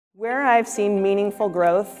Where I've seen meaningful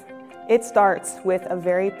growth, it starts with a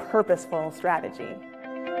very purposeful strategy.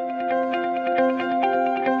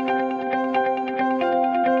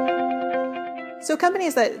 So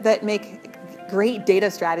companies that make great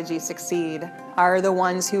data strategies succeed are the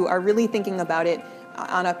ones who are really thinking about it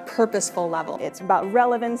on a purposeful level. It's about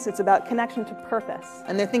relevance, it's about connection to purpose.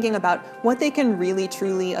 And they're thinking about what they can really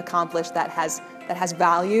truly accomplish that has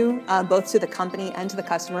value both to the company and to the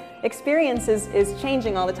customer. Experience is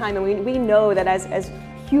changing all the time, and we know that as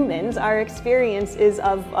humans, our experience is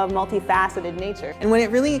of multifaceted nature. And when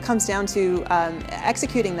it really comes down to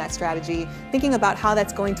executing that strategy, thinking about how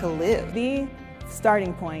that's going to live. The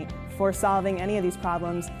starting point for solving any of these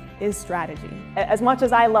problems is strategy. As much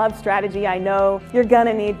as I love strategy, I know you're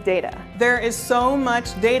gonna need data. There is so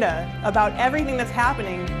much data about everything that's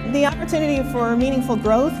happening. The opportunity for meaningful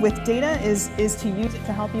growth with data is to use it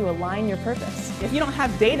to help you align your purpose. If you don't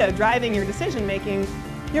have data driving your decision making,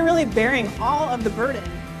 you're really bearing all of the burden.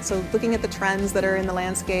 So looking at the trends that are in the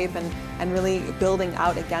landscape and really building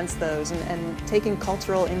out against those and taking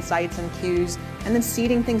cultural insights and cues and then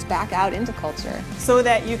seeding things back out into culture. So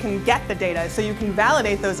that you can get the data, so you can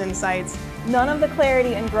validate those insights. None of the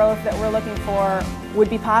clarity and growth that we're looking for would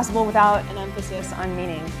be possible without an emphasis on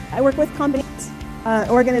meaning. I work with companies,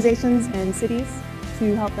 organizations, and cities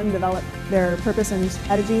to help them develop their purpose and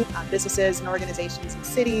strategy. Businesses and organizations and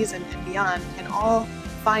cities and beyond can all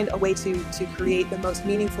find a way to create the most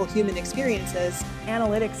meaningful human experiences.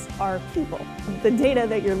 Analytics are people. The data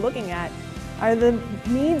that you're looking at are the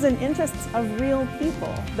needs and interests of real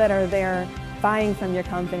people that are there buying from your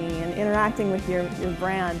company and interacting with your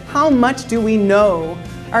brand. How much do we know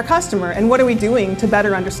our customer, and what are we doing to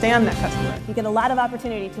better understand that customer? You get a lot of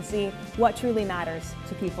opportunity to see what truly matters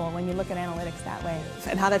to people when you look at analytics that way.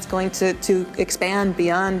 And how that's going to expand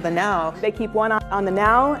beyond the now. They keep one eye on the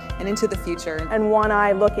now and into the future. And one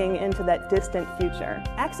eye looking into that distant future.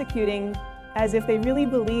 Executing as if they really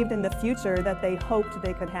believed in the future that they hoped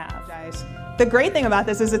they could have. Guys, the great thing about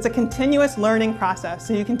this is it's a continuous learning process.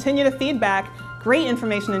 So you continue to feed back great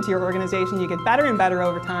information into your organization. You get better and better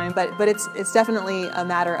over time. But it's definitely a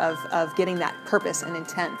matter of getting that purpose and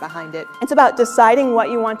intent behind it. It's about deciding what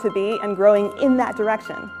you want to be and growing in that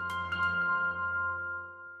direction.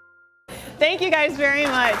 Thank you guys very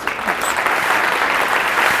much.